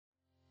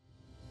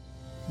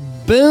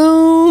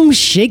Boom!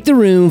 Shake the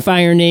room,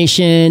 Fire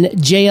Nation.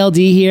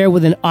 JLD here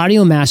with an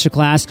audio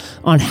masterclass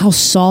on how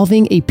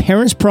solving a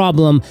parent's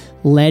problem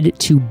led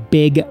to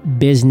big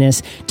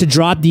business. To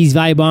drop these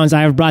value bombs,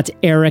 I have brought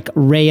Eric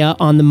Rea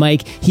on the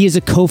mic. He is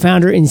a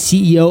co-founder and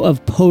CEO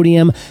of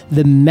Podium,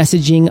 the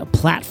messaging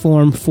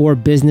platform for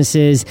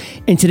businesses.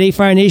 And today,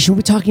 Fire Nation,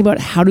 we're talking about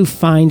how to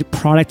find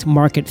product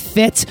market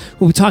fit.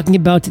 We're talking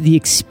about the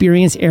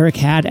experience Eric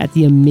had at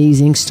the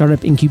amazing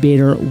startup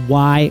incubator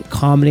Y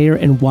Combinator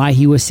and why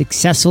he was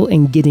successful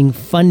in getting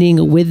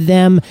funding with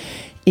them,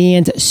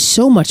 and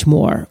so much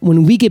more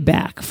when we get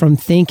back from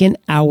thanking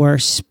our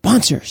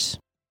sponsors.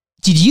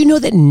 Did you know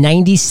that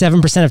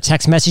 97% of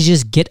text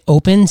messages get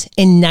opened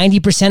and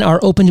 90% are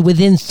opened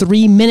within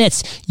 3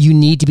 minutes? You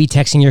need to be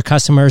texting your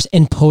customers,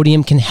 and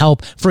Podium can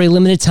help. For a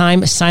limited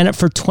time, sign up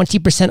for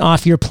 20%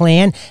 off your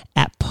plan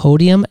at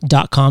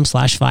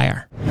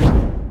podium.com/fire.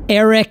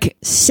 Eric,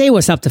 say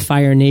what's up to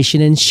Fire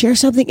Nation and share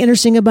something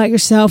interesting about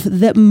yourself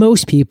that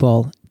most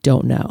people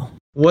don't know.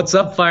 What's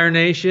up, Fire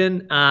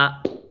Nation?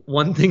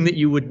 One thing that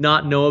you would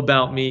not know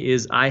about me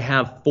is I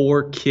have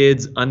 4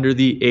 kids under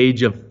the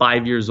age of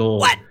 5 years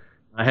old. What?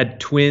 I had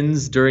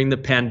twins during the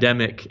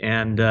pandemic,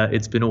 and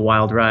it's been a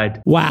wild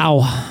ride.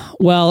 Wow.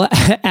 Well,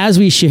 as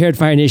we shared,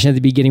 Fire Nation, at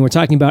the beginning, we're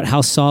talking about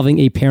how solving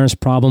a parent's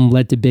problem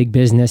led to big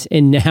business.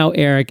 And now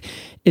Eric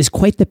is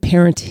quite the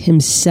parent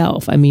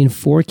himself. I mean,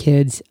 4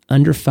 kids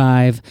under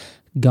 5.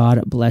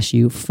 God bless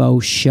you,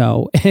 faux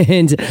show.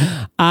 And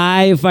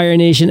I, Fire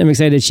Nation, am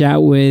excited to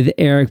chat with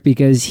Eric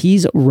because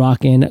he's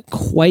rocking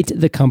quite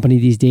the company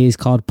these days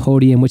called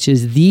Podium, which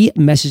is the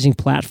messaging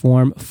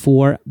platform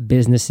for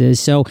businesses.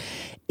 So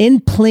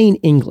in plain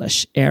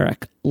English,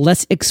 Eric,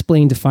 let's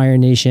explain to Fire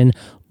Nation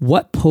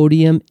what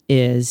Podium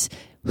is,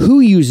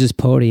 who uses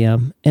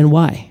Podium, and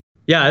why.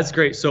 Yeah, that's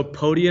great. So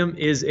Podium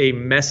is a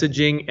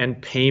messaging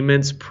and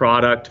payments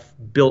product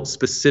built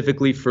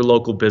specifically for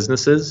local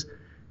businesses.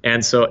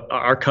 And so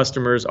our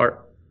customers are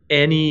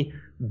any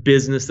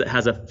business that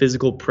has a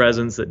physical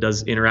presence that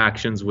does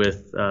interactions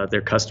with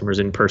their customers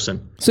in person.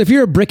 So if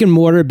you're a brick and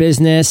mortar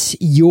business,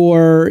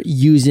 you're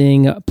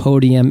using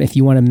Podium if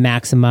you want to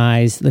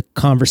maximize the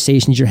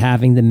conversations you're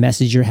having, the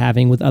message you're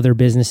having with other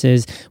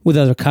businesses, with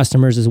other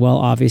customers as well,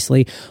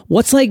 obviously.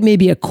 What's like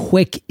maybe a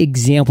quick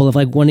example of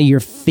like one of your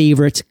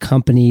favorite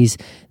companies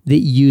that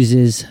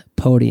uses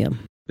Podium?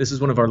 This is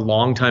one of our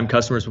longtime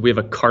customers. We have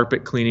a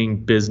carpet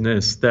cleaning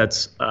business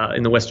that's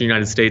in the Western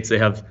United States. They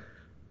have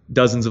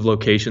dozens of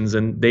locations,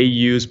 and they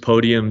use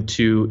Podium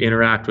to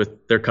interact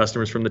with their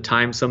customers from the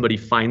time somebody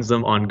finds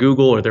them on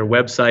Google or their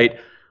website,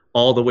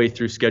 all the way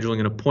through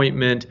scheduling an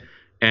appointment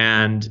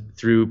and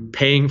through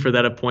paying for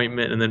that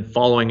appointment and then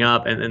following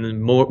up. And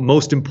then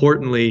most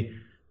importantly,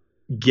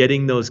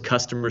 getting those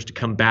customers to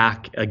come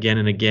back again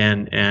and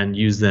again and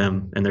use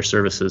them and their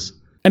services.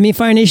 I mean,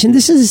 Fire Nation,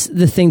 this is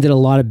the thing that a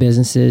lot of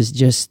businesses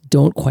just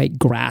don't quite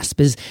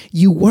grasp is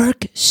you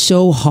work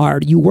so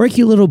hard. You work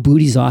your little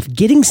booties off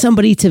getting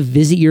somebody to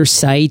visit your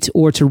site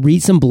or to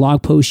read some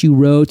blog posts you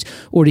wrote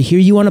or to hear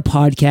you on a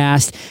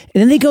podcast.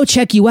 And then they go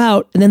check you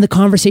out. And then the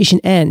conversation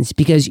ends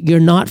because you're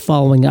not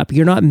following up.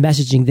 You're not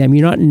messaging them.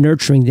 You're not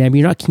nurturing them.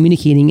 You're not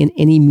communicating in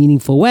any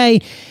meaningful way.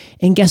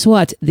 And guess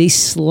what? They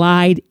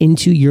slide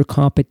into your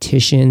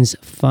competition's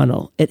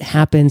funnel. It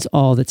happens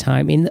all the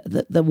time. And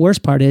the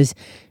worst part is,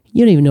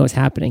 you don't even know what's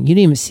happening. You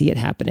don't even see it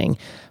happening.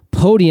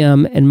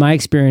 Podium, in my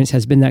experience,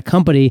 has been that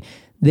company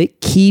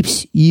that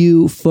keeps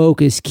you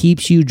focused,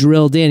 keeps you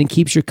drilled in, and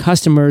keeps your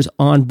customers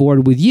on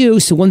board with you.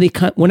 So when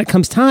it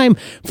comes time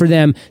for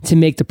them to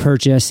make the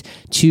purchase,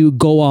 to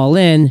go all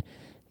in,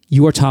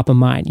 you're top of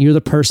mind. You're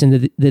the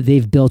person that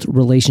they've built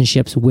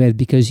relationships with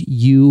because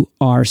you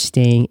are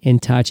staying in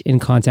touch, in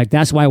contact.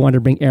 That's why I wanted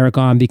to bring Eric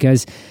on,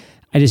 because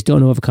I just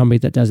don't know of a company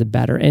that does it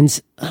better. And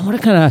I want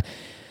to kind of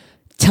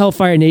tell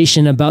Fire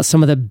Nation about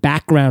some of the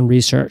background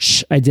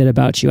research I did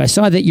about you. I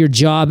saw that your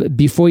job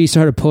before you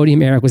started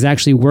Podium, Eric, was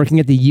actually working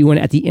at the UN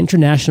at the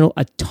International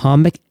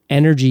Atomic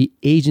Energy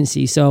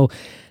Agency. So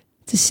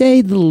to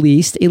say the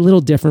least, a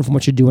little different from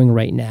what you're doing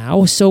right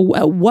now. So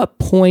at what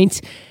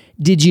point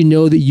did you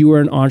know that you were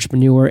an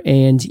entrepreneur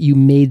and you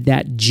made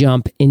that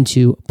jump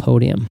into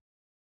Podium?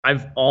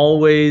 I've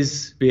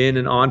always been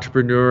an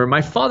entrepreneur.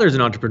 My father's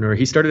an entrepreneur.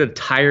 He started a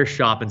tire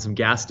shop and some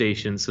gas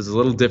stations, so it's a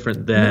little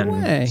different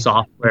than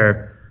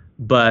software.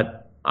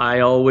 But I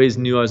always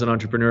knew I was an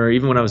entrepreneur.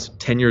 Even when I was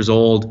 10 years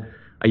old,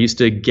 I used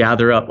to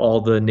gather up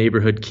all the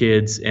neighborhood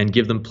kids and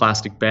give them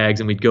plastic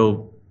bags, and we'd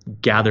go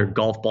gather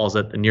golf balls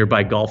at a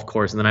nearby golf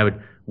course, and then I would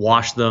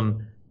wash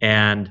them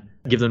and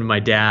give them to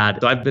my dad.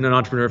 So I've been an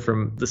entrepreneur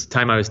from this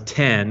time I was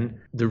 10.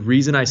 The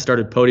reason I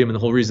started Podium and the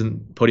whole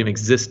reason Podium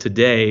exists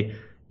today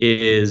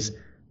is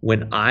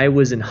when I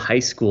was in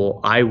high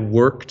school, I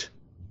worked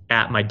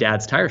at my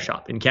dad's tire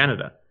shop in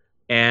Canada.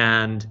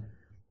 And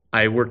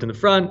I worked in the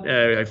front,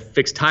 I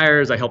fixed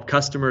tires, I helped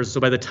customers.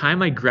 So by the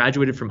time I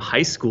graduated from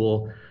high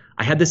school,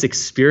 I had this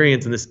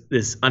experience and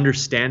this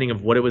understanding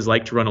of what it was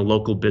like to run a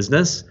local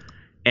business.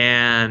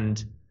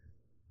 And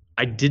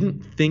I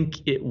didn't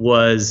think it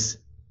was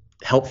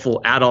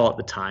helpful at all at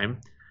the time.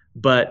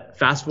 But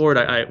fast forward,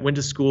 I went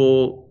to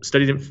school,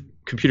 studied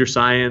computer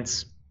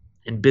science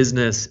and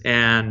business,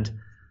 and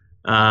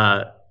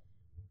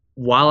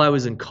while I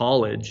was in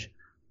college,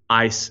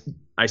 I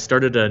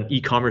started an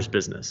e-commerce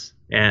business.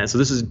 And so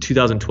this is in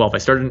 2012. I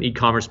started an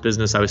e-commerce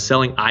business. I was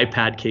selling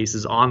iPad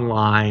cases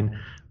online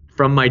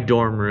from my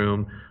dorm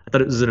room. I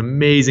thought it was an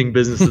amazing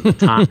business at the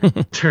time.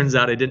 Turns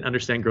out I didn't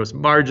understand gross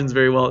margins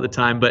very well at the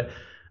time, but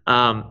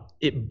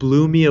it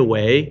blew me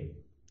away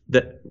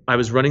that I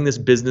was running this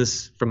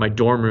business from my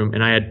dorm room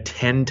and I had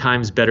 10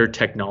 times better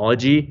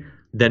technology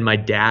than my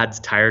dad's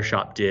tire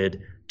shop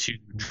did to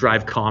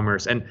drive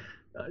commerce. And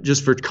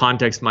just for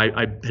context,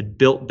 I had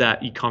built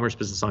that e-commerce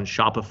business on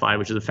Shopify,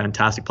 which is a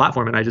fantastic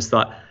platform. And I just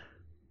thought,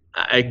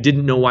 I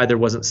didn't know why there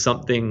wasn't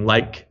something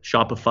like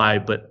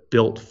Shopify, but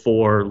built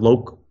for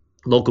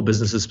local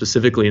businesses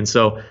specifically. And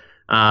so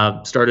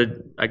I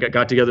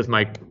got together with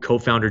my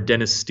co-founder,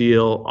 Dennis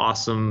Steele,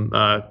 awesome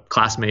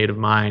classmate of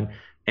mine.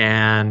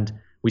 And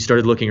we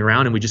started looking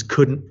around and we just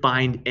couldn't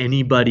find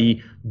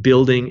anybody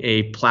building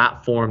a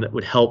platform that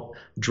would help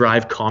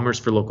drive commerce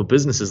for local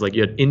businesses. Like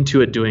you had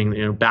Intuit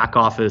doing, back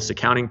office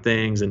accounting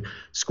things and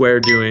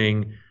Square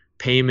doing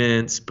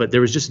payments, but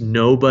there was just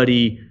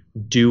nobody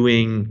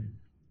doing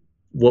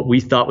what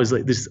we thought was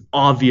like this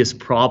obvious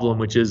problem,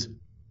 which is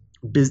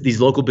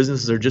these local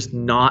businesses are just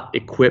not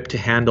equipped to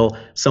handle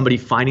somebody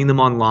finding them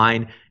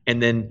online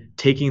and then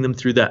taking them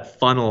through that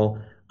funnel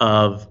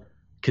of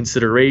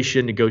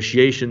consideration,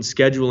 negotiation,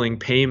 scheduling,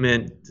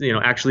 payment,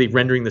 actually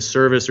rendering the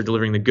service or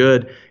delivering the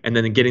good, and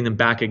then getting them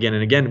back again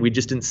and again. We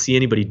just didn't see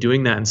anybody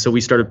doing that. And so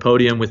we started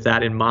Podium with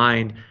that in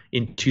mind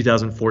in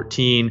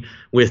 2014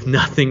 with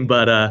nothing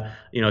but a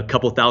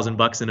couple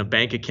 $1,000 in a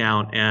bank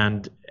account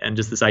and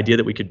just this idea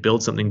that we could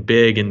build something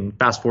big. And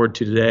fast forward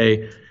to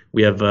today,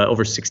 we have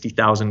over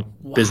 60,000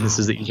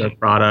 businesses that use our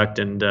product.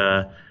 And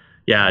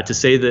to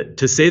say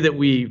that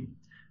we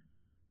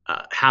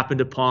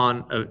happened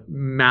upon a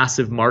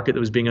massive market that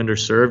was being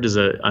underserved is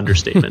an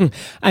understatement.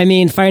 I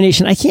mean, Fire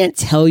Nation, I can't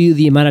tell you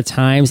the amount of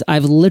times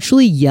I've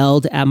literally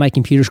yelled at my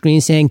computer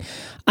screen saying,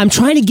 I'm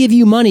trying to give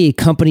you money,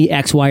 company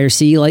X, Y, or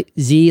C, like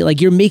Z,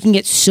 like you're making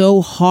it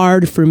so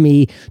hard for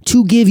me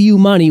to give you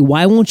money.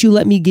 Why won't you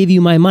let me give you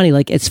my money?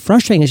 Like, it's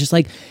frustrating. It's just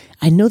like,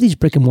 I know these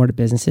brick and mortar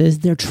businesses,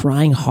 they're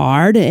trying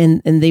hard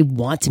and they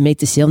want to make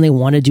the sale and they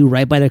want to do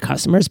right by their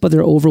customers, but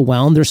they're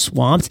overwhelmed, they're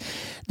swamped.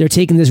 They're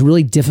taking this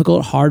really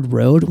difficult, hard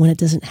road when it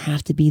doesn't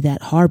have to be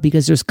that hard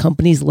because there's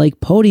companies like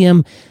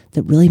Podium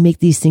that really make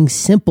these things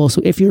simple.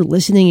 So if you're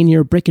listening and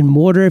you're a brick and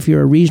mortar, if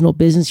you're a regional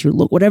business,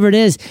 whatever it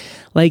is,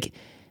 like,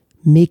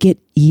 make it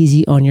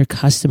easy on your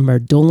customer.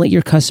 Don't let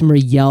your customer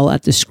yell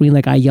at the screen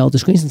like I yell at the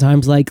screen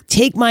sometimes, like,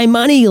 take my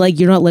money. Like,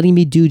 you're not letting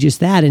me do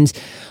just that. And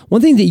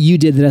one thing that you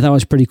did that I thought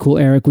was pretty cool,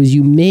 Eric, was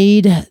you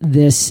made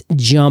this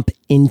jump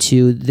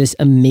into this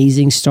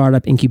amazing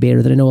startup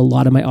incubator that I know a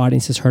lot of my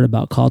audience has heard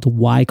about called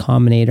Y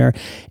Combinator.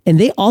 And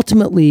they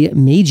ultimately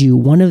made you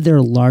one of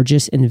their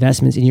largest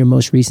investments in your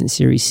most recent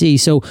Series C.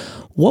 So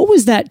what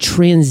was that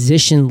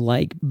transition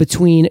like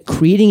between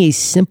creating a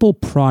simple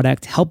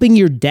product, helping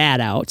your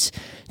dad out,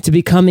 to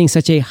becoming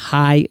such a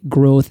high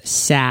growth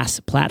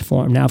SaaS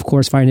platform? Now, of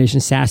course, Fire Nation,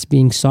 SaaS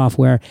being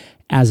software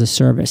as a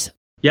service.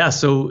 Yeah.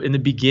 So in the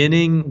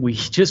beginning, we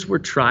just were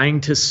trying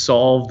to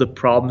solve the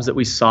problems that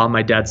we saw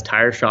my dad's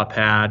tire shop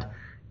had.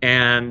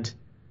 And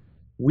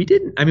we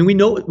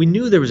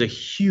knew there was a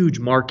huge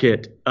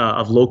market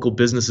of local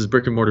businesses,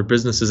 brick and mortar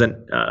businesses, and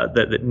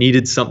that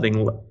needed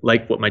something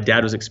like what my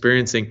dad was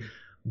experiencing.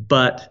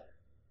 But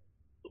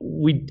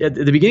at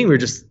the beginning, we were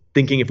just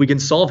thinking if we can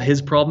solve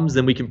his problems,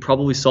 then we can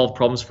probably solve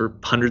problems for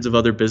hundreds of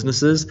other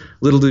businesses.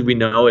 Little did we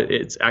know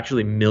it's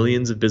actually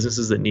millions of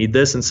businesses that need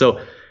this. And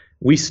so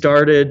we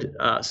started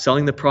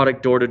selling the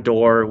product door to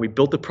door. We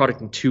built the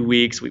product in 2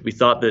 weeks. We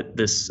thought that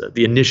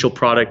the initial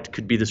product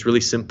could be this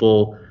really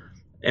simple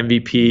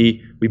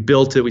MVP. We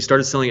built it. We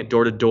started selling it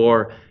door to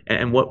door.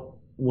 And what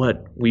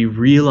we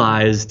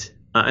realized,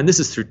 and this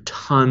is through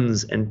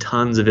tons and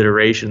tons of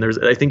iteration,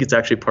 I think it's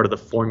actually part of the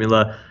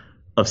formula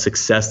of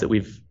success that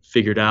we've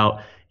figured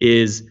out,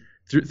 is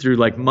through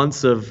like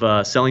months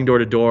of selling door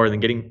to door and then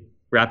getting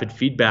rapid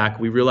feedback,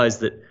 we realized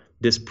that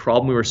this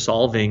problem we were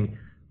solving,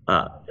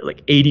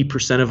 like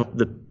 80% of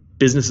the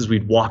businesses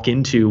we'd walk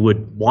into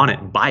would want it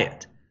and buy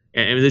it.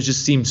 And it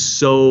just seemed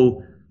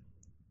so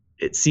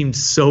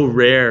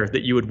rare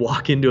that you would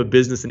walk into a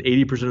business and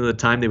 80% of the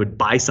time they would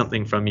buy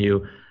something from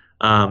you.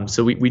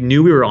 So we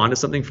knew we were onto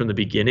something from the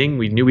beginning.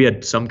 We knew we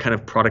had some kind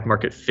of product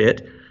market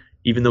fit,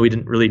 even though we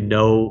didn't really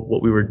know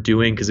what we were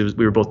doing because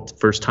we were both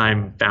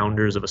first-time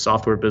founders of a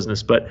software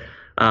business. But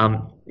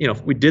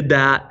we did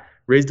that,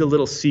 raised a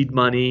little seed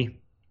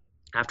money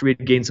after we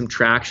had gained some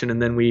traction, and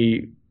then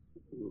we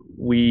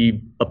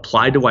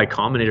applied to Y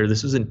Combinator.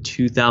 This was in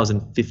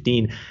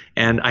 2015,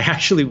 and I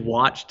actually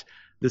watched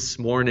this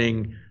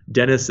morning.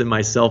 Dennis and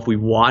myself, we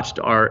watched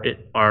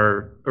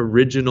our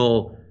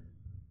original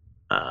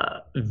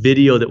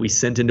video that we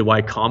sent into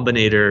Y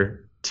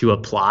Combinator to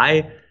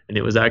apply. And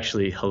it was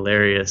actually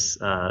hilarious,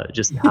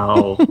 just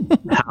how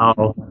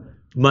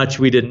much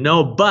we didn't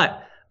know.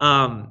 But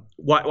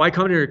Y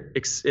Combinator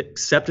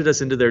accepted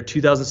us into their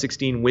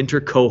 2016 winter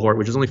cohort,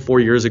 which was only 4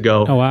 years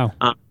ago. Oh, wow.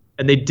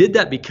 And they did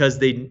that because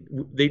they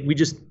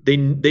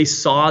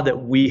saw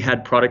that we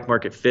had product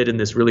market fit in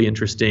this really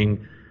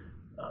interesting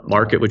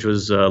market, which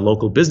was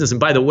local business. And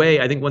by the way,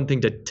 I think one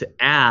thing to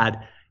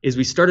add is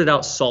we started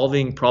out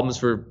solving problems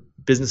for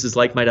businesses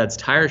like My Dad's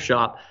Tire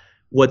Shop.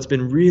 What's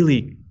been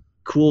really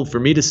cool for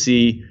me to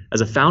see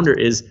as a founder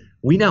is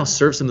we now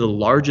serve some of the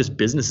largest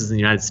businesses in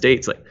the United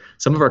States. Like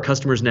some of our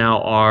customers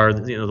now are,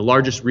 the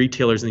largest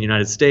retailers in the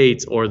United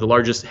States or the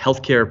largest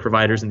healthcare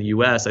providers in the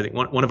US. I think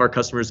one of our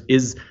customers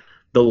is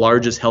the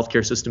largest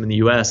healthcare system in the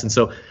US. And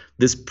so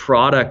this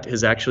product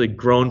has actually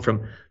grown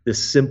from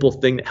this simple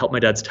thing that helped My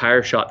Dad's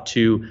Tire Shop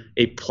to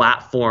a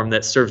platform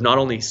that serves not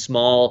only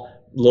small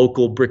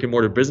local brick and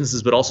mortar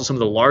businesses, but also some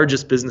of the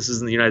largest businesses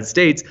in the United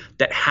States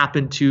that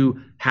happen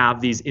to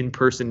have these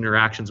in-person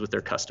interactions with their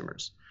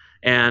customers.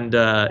 And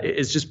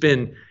it's just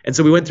been, and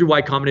so we went through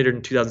Y Combinator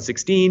in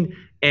 2016,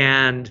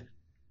 and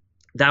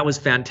that was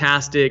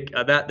fantastic.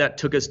 That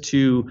took us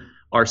to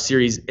our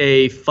Series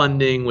A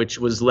funding, which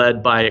was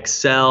led by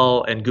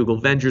Excel and Google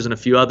Ventures and a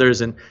few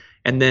others. And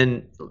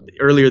then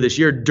earlier this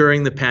year,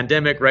 during the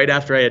pandemic, right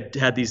after I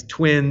had these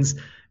twins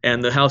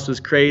and the house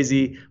was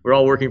crazy, we're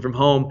all working from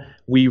home,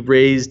 we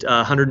raised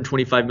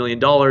 $125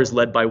 million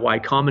led by Y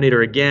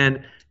Combinator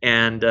again.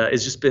 And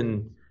it's just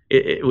been,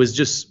 it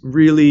was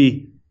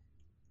really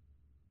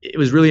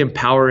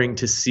empowering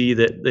to see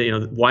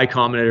that, Y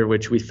Combinator,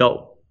 which we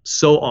felt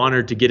so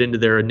honored to get into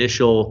their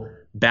initial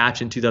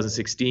batch in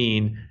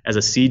 2016 as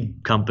a seed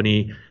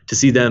company, to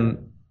see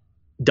them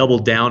double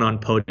down on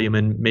Podium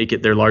and make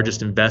it their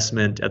largest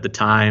investment at the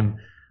time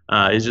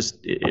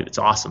it's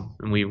awesome.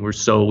 And we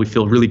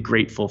feel really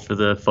grateful for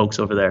the folks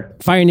over there.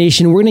 Fire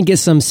Nation, we're going to get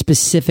some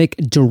specific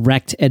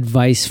direct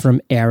advice from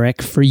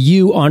Eric for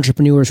you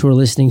entrepreneurs who are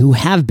listening, who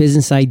have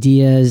business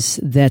ideas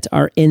that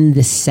are in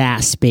the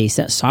SaaS space,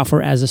 that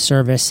software as a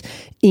service,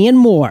 and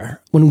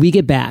more, when we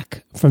get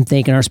back from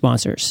thanking our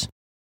sponsors.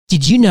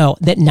 Did you know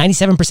that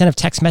 97% of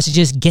text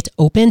messages get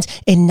opened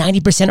and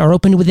 90% are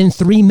opened within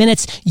 3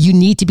 minutes? You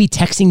need to be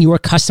texting your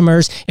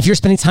customers. If you're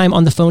spending time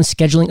on the phone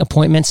scheduling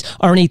appointments,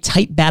 are in a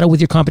tight battle with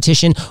your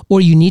competition,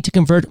 or you need to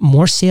convert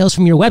more sales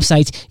from your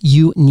website,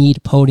 you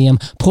need Podium.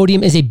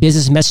 Podium is a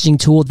business messaging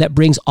tool that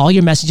brings all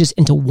your messages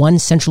into one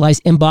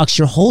centralized inbox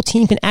your whole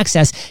team can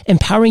access,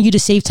 empowering you to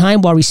save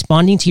time while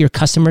responding to your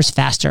customers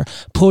faster.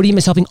 Podium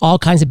is helping all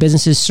kinds of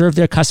businesses serve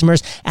their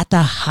customers at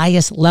the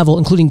highest level,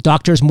 including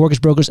doctors,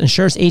 mortgage brokers,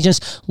 insurance agents,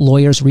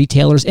 lawyers,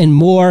 retailers, and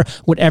more.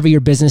 Whatever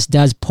your business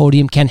does,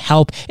 Podium can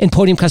help. And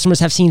Podium customers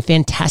have seen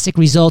fantastic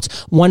results.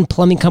 One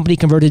plumbing company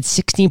converted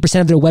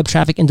 16% of their web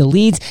traffic into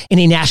leads, and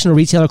a national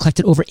retailer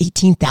collected over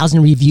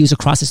 18,000 reviews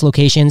across its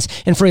locations.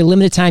 And for a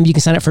limited time, you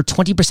can sign up for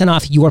 20%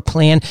 off your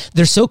plan.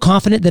 They're so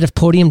confident that if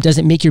Podium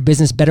doesn't make your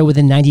business better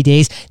within 90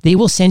 days, they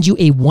will send you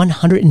a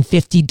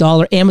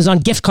 $150 Amazon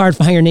gift card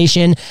for Fire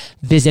Nation.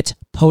 Visit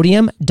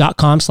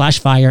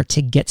podium.com/fire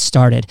to get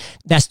started.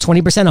 That's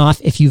 20%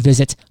 off if you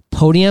visit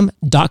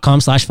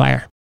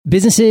podium.com/fire.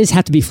 Businesses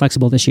have to be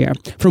flexible this year,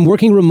 from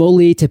working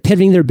remotely to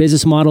pivoting their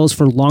business models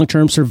for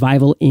long-term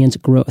survival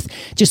and growth.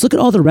 Just look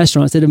at all the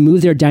restaurants that have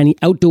moved their dining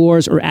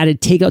outdoors or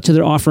added takeout to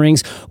their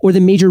offerings, or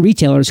the major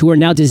retailers who are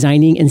now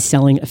designing and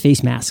selling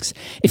face masks.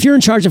 If you're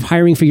in charge of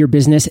hiring for your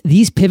business,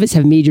 these pivots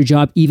have made your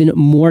job even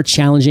more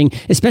challenging,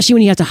 especially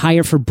when you have to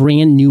hire for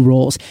brand new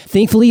roles.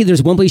 Thankfully,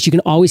 there's one place you can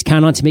always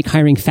count on to make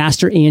hiring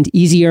faster and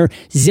easier: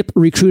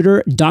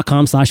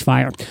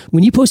 ZipRecruiter.com/fire.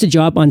 When you post a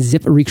job on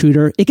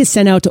ZipRecruiter, it gets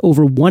sent out to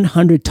over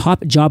 100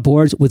 top job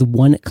boards with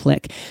one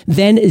click.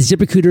 Then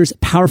ZipRecruiter's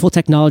powerful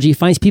technology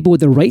finds people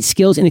with the right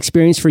skills and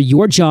experience for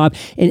your job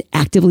and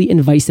actively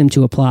invites them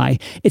to apply.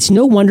 It's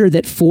no wonder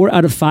that 4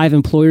 out of 5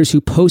 employers who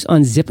post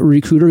on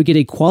ZipRecruiter get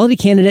a quality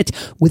candidate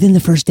within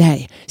the first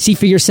day. See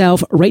for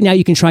yourself. Right now,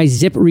 you can try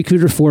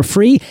ZipRecruiter for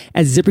free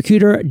at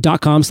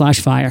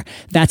ZipRecruiter.com/fire.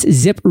 That's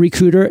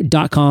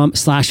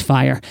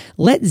ZipRecruiter.com/fire.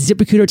 Let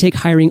ZipRecruiter take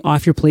hiring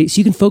off your plate so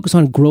you can focus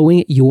on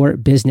growing your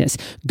business.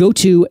 Go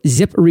to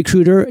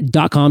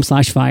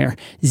ZipRecruiter.com/fire.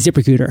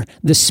 ZipRecruiter,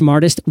 the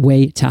smartest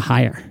way to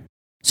hire.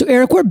 So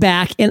Eric, we're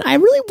back, and I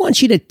really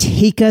want you to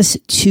take us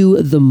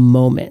to the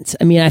moment.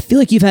 I mean, I feel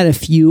like you've had a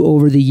few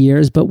over the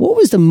years, but what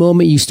was the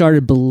moment you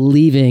started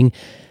believing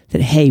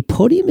that, hey,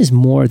 Podium is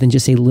more than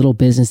just a little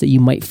business that you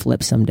might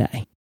flip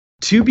someday?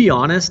 To be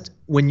honest,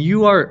 when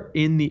you are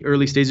in the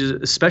early stages,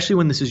 especially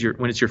when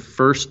it's your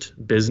first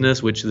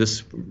business, which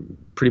this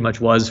pretty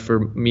much was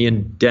for me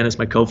and Dennis,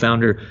 my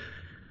co-founder,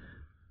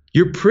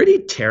 you're pretty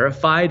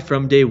terrified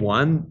from day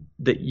one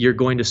that you're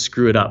going to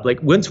screw it up.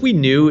 Like once we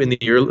knew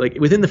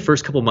within the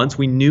first couple months,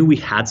 we knew we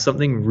had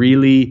something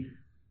really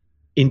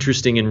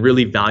interesting and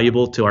really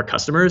valuable to our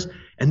customers.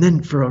 And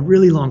then for a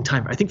really long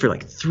time, I think for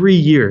like 3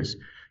 years,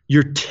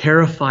 you're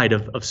terrified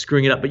of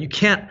screwing it up, but you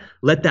can't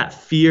let that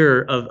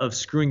fear of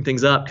screwing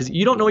things up, because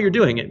you don't know what you're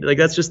doing. Like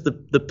that's just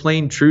the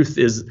plain truth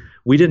is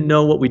we didn't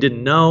know what we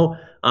didn't know.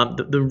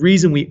 The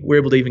reason we were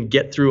able to even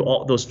get through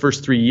all those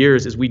first 3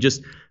 years is we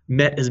just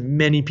met as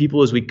many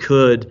people as we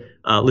could,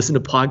 listen to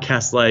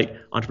podcasts like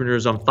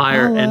Entrepreneurs on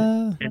Fire,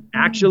 and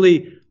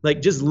actually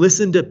like just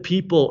listen to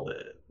people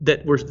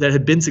that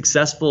had been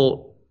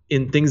successful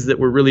in things that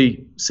were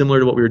really similar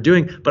to what we were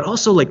doing, but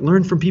also like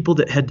learn from people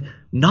that had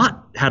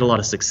not had a lot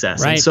of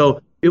success. Right. And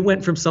so it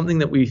went from something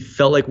that we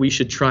felt like we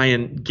should try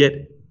and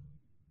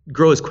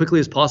grow as quickly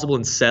as possible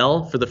and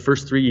sell for the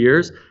first 3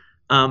 years,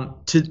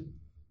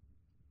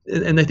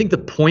 and I think the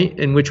point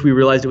in which we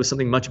realized it was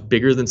something much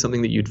bigger than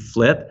something that you'd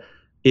flip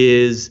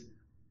is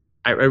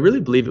I really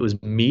believe it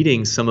was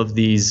meeting some of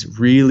these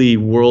really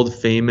world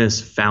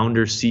famous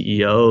founder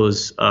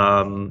CEOs,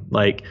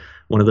 like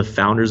one of the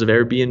founders of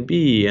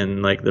Airbnb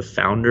and like the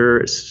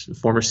former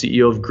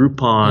CEO of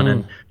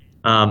Groupon,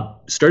 and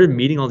started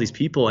meeting all these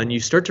people, and you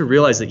start to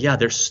realize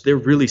that they're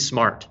really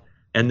smart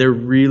and they're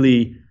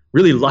really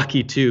really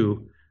lucky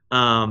too.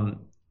 And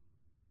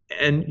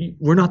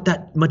we're not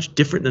that much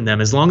different than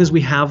them. As long as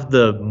we have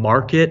the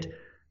market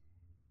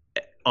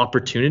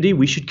opportunity,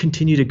 we should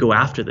continue to go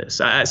after this.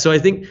 So I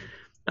think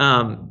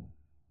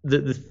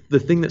the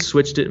thing that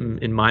switched it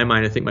in my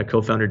mind, I think my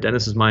co-founder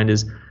Dennis's mind,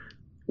 is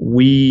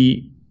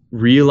we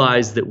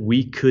realized that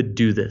we could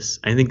do this.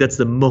 I think that's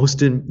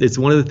it's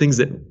one of the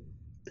things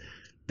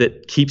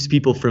that keeps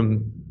people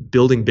from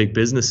building big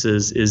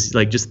businesses, is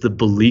like just the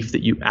belief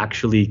that you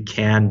actually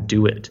can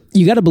do it.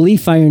 You got to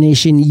believe, Fire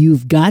Nation.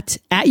 You've got,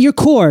 at your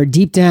core,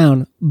 deep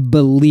down,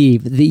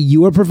 believe that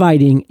you are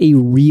providing a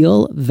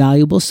real,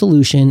 valuable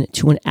solution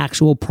to an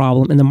actual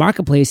problem in the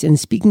marketplace. And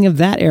speaking of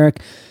that,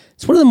 Eric,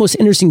 it's one of the most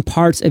interesting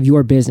parts of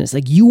your business.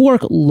 Like, you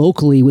work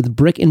locally with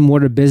brick and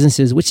mortar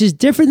businesses, which is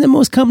different than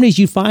most companies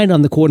you find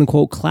on the quote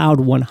unquote Cloud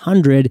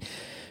 100.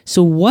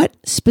 So what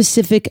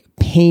specific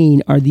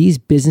pain are these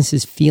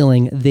businesses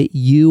feeling that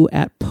you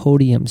at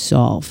Podium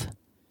solve?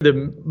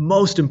 The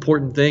most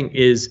important thing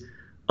is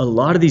a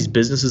lot of these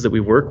businesses that we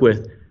work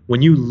with,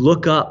 when you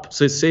look up,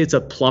 so say it's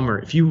a plumber,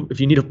 if you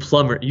need a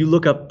plumber, you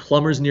look up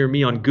plumbers near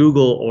me on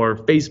Google or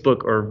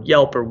Facebook or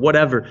Yelp or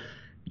whatever,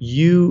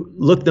 you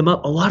look them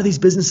up. A lot of these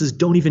businesses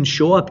don't even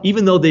show up,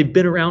 even though they've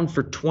been around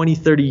for 20,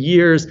 30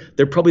 years.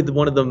 They're probably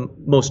one of the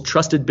most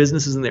trusted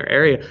businesses in their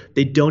area.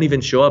 They don't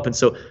even show up. And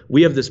so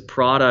we have this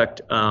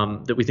product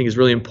that we think is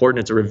really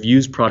important. It's a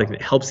reviews product, and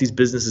it helps these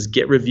businesses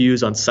get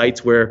reviews on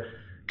sites where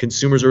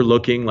consumers are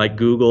looking, like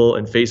Google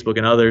and Facebook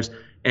and others,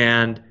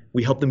 and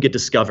we help them get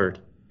discovered.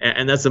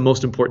 And that's the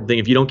most important thing.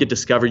 If you don't get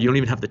discovered, you don't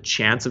even have the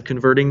chance of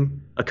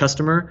converting a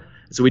customer.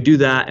 So we do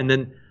that. And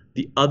then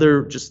the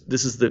other,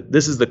 this is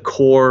the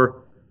core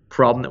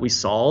problem that we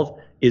solve,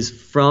 is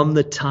from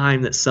the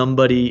time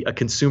that a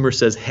consumer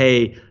says,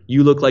 hey,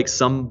 you look like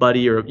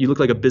somebody, or you look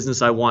like a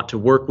business I want to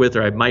work with,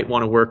 or I might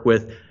want to work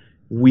with,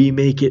 we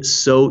make it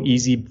so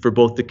easy for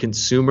both the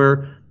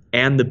consumer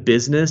and the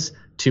business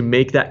to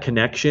make that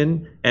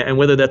connection. And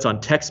whether that's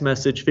on text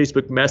message,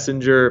 Facebook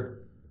Messenger,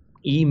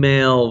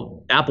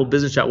 email, Apple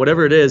Business Chat,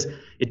 whatever it is,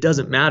 it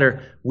doesn't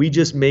matter. We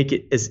just make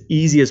it as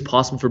easy as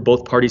possible for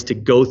both parties to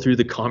go through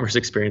the commerce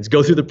experience,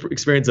 go through the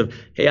experience of,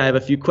 hey, I have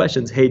a few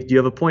questions. Hey, do you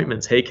have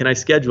appointments? Hey, can I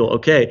schedule?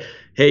 Okay.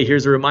 Hey,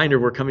 here's a reminder.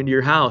 We're coming to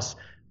your house.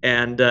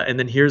 And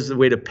then here's the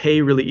way to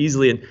pay really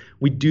easily. And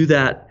we do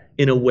that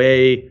in a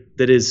way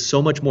that is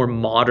so much more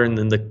modern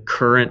than the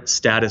current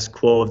status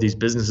quo of these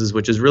businesses,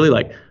 which is really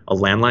like a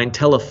landline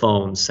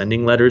telephone,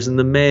 sending letters in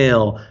the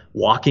mail,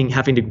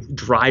 having to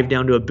drive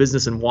down to a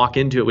business and walk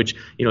into it, which,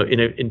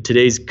 in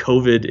today's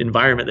COVID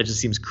environment, that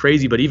just seems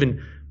crazy. But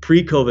even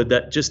pre-COVID,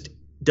 that just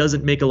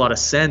doesn't make a lot of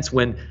sense,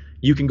 when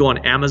you can go on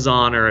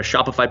Amazon or a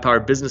Shopify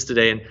powered business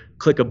today and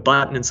click a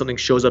button and something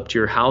shows up to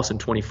your house in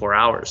 24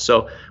 hours.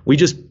 So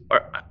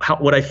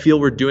what I feel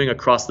we're doing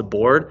across the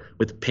board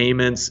with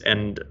payments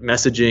and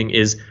messaging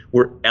is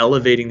we're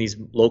elevating these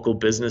local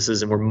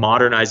businesses, and we're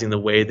modernizing the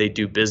way they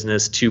do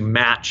business to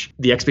match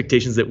the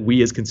expectations that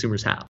we as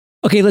consumers have.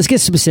 Okay, let's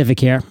get specific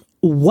here.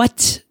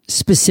 What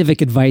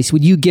specific advice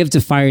would you give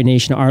to Fire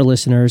Nation, our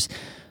listeners,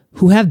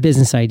 who have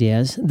business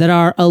ideas that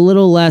are a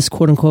little less,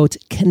 quote unquote,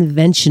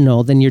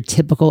 conventional than your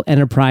typical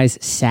enterprise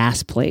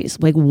SaaS plays?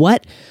 Like,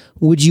 what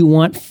would you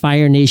want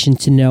Fire Nation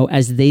to know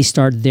as they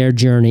start their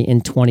journey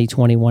in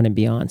 2021 and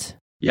beyond?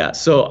 Yeah,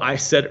 so I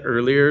said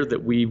earlier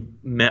that we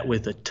met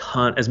with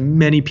as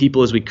many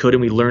people as we could,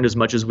 and we learned as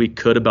much as we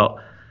could about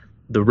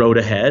the road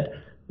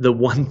ahead. The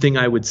one thing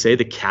I would say,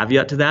 the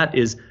caveat to that,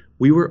 is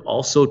we were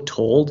also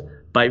told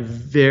by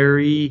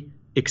very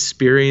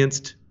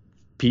experienced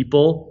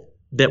people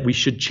that we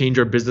should change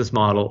our business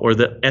model, or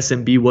that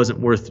SMB wasn't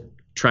worth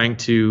trying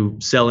to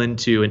sell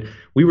into. And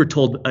we were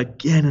told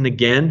again and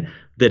again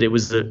that it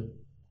was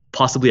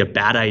possibly a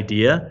bad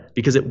idea,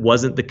 because it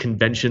wasn't the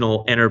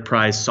conventional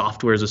enterprise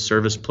software as a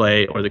service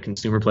play or the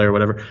consumer play or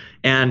whatever.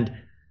 And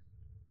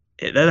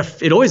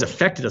it always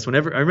affected us.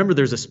 Whenever I remember,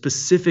 there's a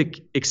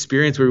specific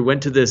experience where we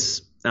went to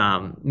this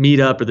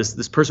meetup, or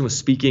this person was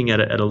speaking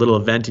at a little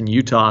event in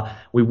Utah.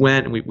 We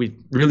went, and we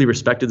really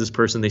respected this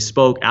person. They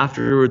spoke.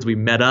 Afterwards, we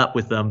met up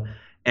with them,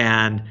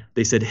 and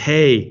they said,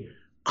 hey,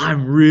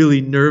 I'm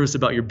really nervous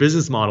about your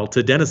business model.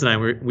 To Dennis and I,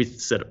 we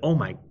said, oh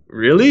my,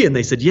 really? And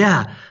they said,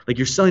 yeah, like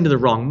you're selling to the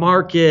wrong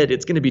market.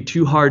 It's going to be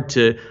too hard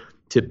to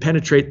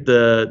penetrate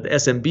the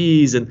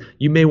SMBs, and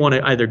you may want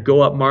to either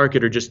go up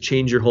market or just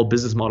change your whole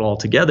business model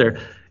altogether.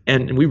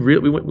 And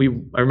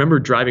I remember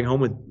driving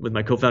home with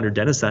my co-founder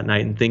Dennis that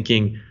night and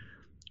thinking,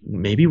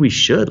 maybe we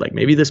should, like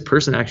maybe this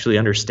person actually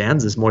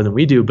understands this more than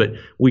we do. But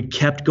we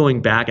kept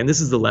going back, and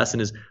this is the lesson,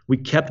 is we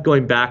kept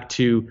going back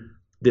to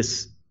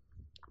this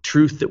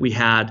truth that we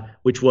had,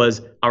 which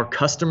was our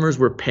customers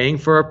were paying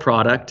for our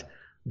product,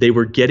 they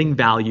were getting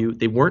value,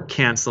 they weren't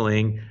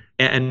canceling,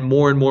 and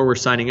more were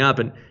signing up,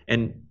 and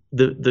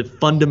the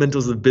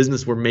fundamentals of the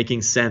business were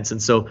making sense. And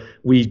so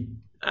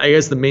I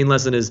guess the main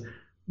lesson is,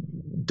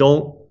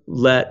 don't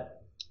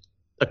let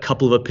a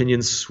couple of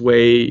opinions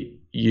sway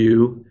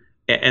you,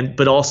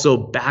 but also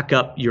back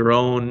up your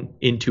own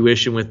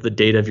intuition with the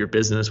data of your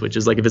business, which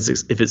is like if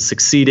it's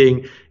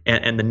succeeding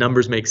and the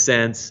numbers make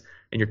sense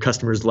and your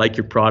customers like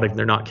your product and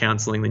they're not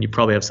canceling, then you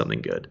probably have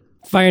something good.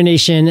 Fire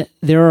Nation,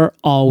 there are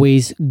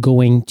always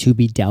going to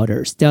be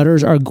doubters.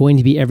 Doubters are going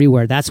to be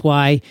everywhere. That's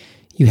why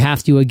you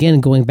have to,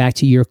 again, going back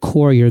to your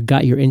core, your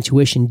gut, your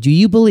intuition. Do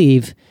you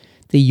believe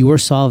that you are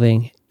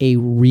solving a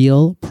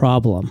real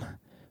problem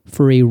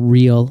for a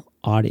real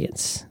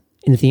audience?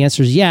 And if the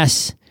answer is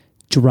yes,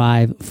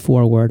 drive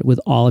forward with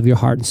all of your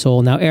heart and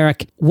soul. Now,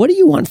 Eric, what do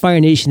you want Fire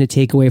Nation to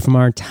take away from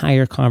our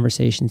entire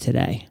conversation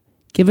today?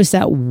 Give us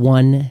that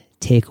one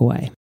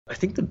takeaway. I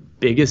think the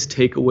biggest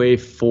takeaway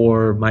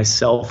for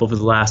myself over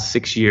the last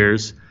 6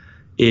 years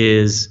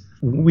is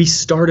we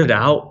started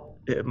out,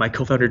 my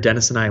co-founder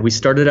Dennis and I, we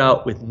started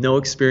out with no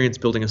experience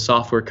building a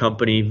software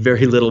company,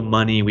 very little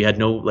money. We had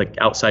no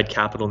outside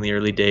capital in the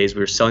early days.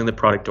 We were selling the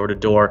product door to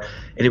door,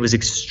 and it was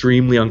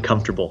extremely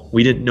uncomfortable.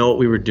 We didn't know what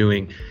we were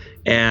doing.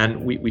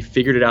 And we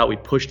figured it out. We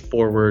pushed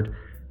forward.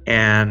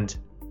 And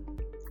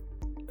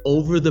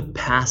over the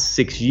past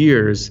 6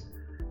 years,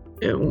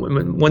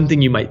 one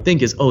thing you might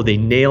think is, oh, they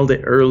nailed it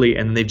early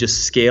and they've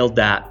just scaled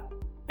that,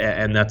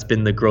 and that's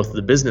been the growth of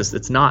the business.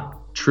 That's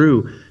not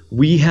true.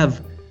 We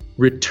have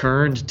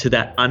returned to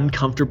that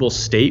uncomfortable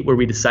state where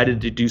we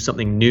decided to do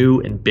something new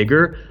and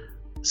bigger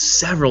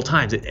several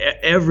times.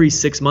 Every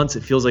 6 months,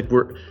 it feels like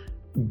we're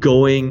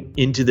going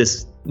into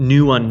this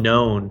new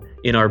unknown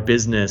in our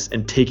business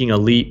and taking a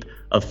leap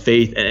of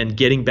faith and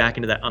getting back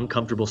into that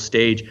uncomfortable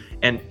stage.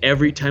 And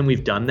every time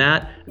we've done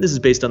that, and this is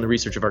based on the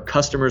research of our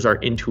customers, our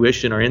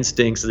intuition, our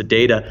instincts, the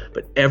data,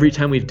 but every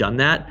time we've done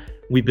that,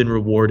 we've been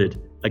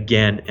rewarded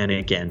again and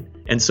again.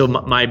 And so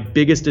my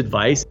biggest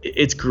advice,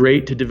 it's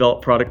great to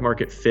develop product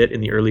market fit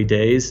in the early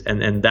days,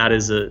 and that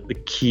is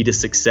the key to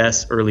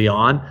success early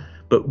on.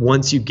 But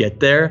once you get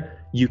there,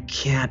 you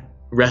can't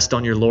rest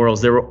on your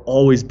laurels. There will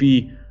always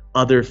be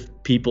other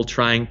people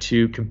trying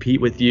to compete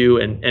with you,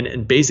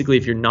 and basically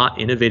if you're not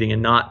innovating and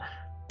not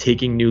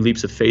taking new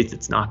leaps of faith,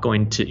 you're not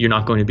going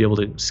to be able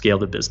to scale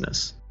the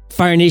business.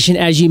 Fire Nation,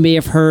 as you may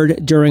have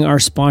heard during our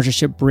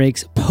sponsorship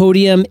breaks,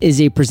 Podium is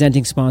a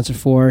presenting sponsor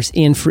for us,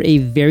 and for a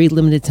very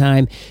limited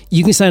time,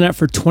 you can sign up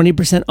for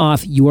 20%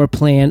 off your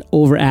plan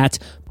over at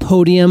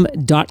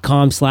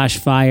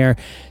podium.com/fire.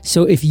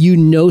 So if you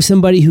know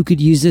somebody who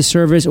could use this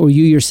service, or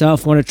you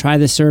yourself want to try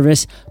this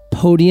service,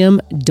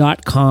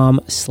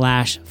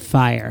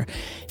 podium.com/fire.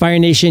 Fire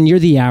Nation, you're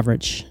the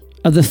average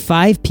of the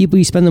 5 people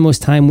you spend the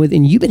most time with,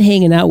 and you've been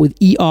hanging out with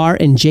ER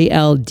and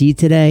JLD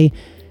today.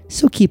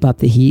 So keep up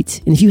the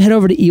heat. And if you head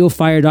over to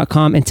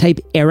eofire.com and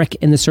type Eric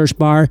in the search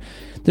bar,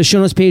 the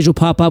show notes page will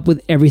pop up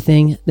with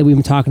everything that we've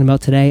been talking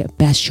about today.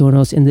 Best show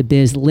notes in the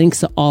biz, links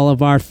to all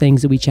of our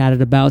things that we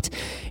chatted about.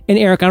 And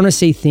Eric, I want to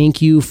say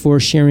thank you for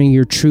sharing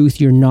your truth,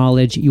 your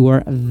knowledge,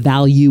 your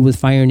value with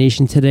Fire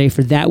Nation today.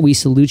 For that, we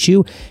salute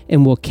you,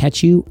 and we'll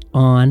catch you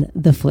on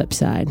the flip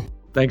side.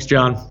 Thanks,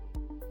 John.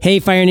 Hey,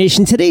 Fire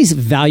Nation. Today's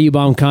Value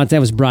Bomb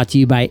content was brought to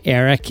you by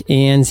Eric.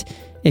 And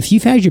if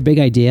you've had your big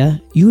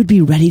idea, you would be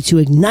ready to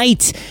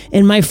ignite.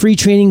 And my free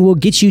training will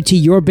get you to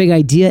your big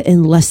idea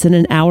in less than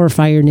an hour,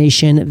 Fire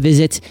Nation.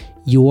 Visit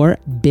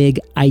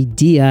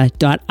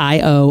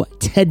yourbigidea.io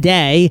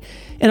today,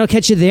 and I'll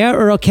catch you there,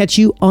 or I'll catch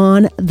you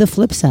on the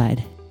flip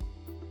side.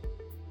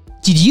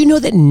 Did you know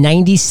that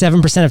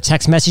 97% of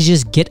text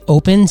messages get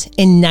opened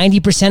and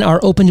 90% are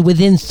opened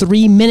within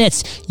 3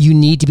 minutes? You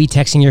need to be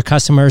texting your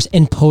customers,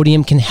 and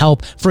Podium can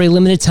help. For a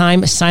limited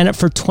time, sign up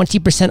for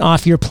 20%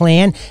 off your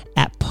plan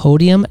at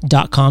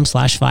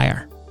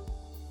podium.com/fire.